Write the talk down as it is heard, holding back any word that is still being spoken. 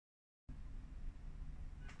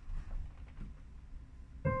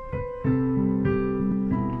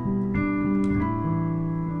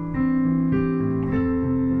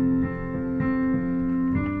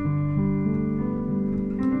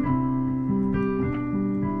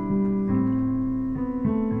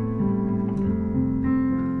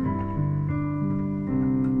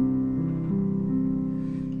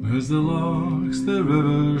the lochs, the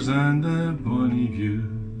rivers and the bonny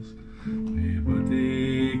views,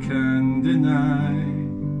 naebody can deny,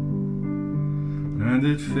 and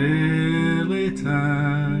it fairly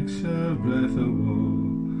takes your breath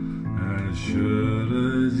away, as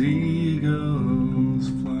sure as eagles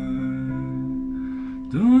fly.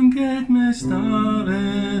 Don't get me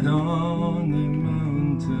started on the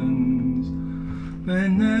mountains,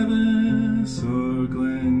 Ben Nevis or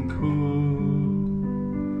Glencoe,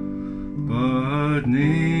 but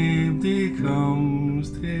naebody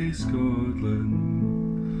comes to Scotland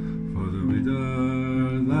for the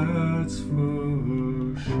Wedder, that's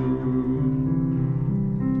for sure.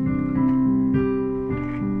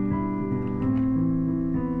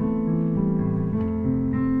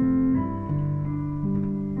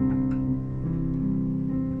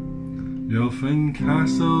 You'll find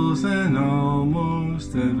castles in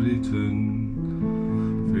almost every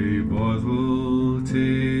town, fae Bothwell to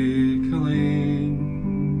Killeen,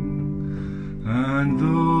 and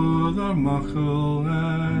though they're muckle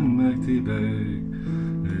and mighty big,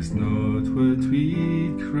 it's not what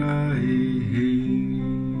we'd cry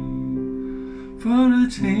for a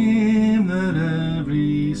time that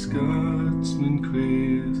every Scotsman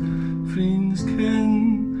craves, friends,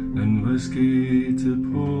 kin and whiskey to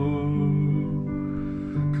pour,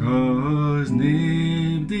 'cause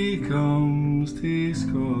naebody comes to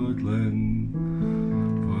Scotland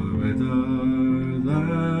for the Wedder,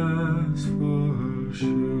 that's for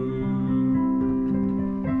sure.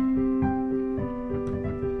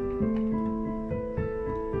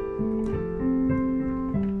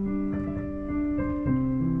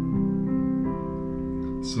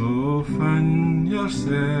 So find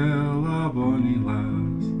yourself a bonny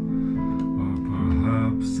lass, or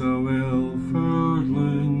perhaps a well-furred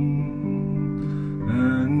loon,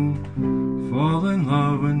 and fall in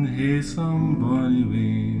love and hae some bonny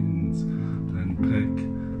weans, and pick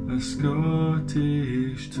a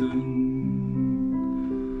Scottish tune.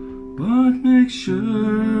 But make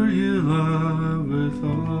sure you love with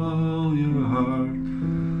all your heart,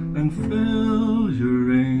 and fill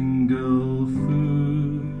your ingle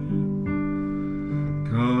food,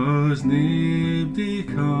 'cause naebody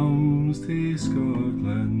comes to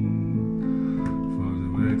Scotland for the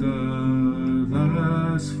Wedder,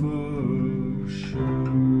 that's for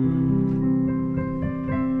sure.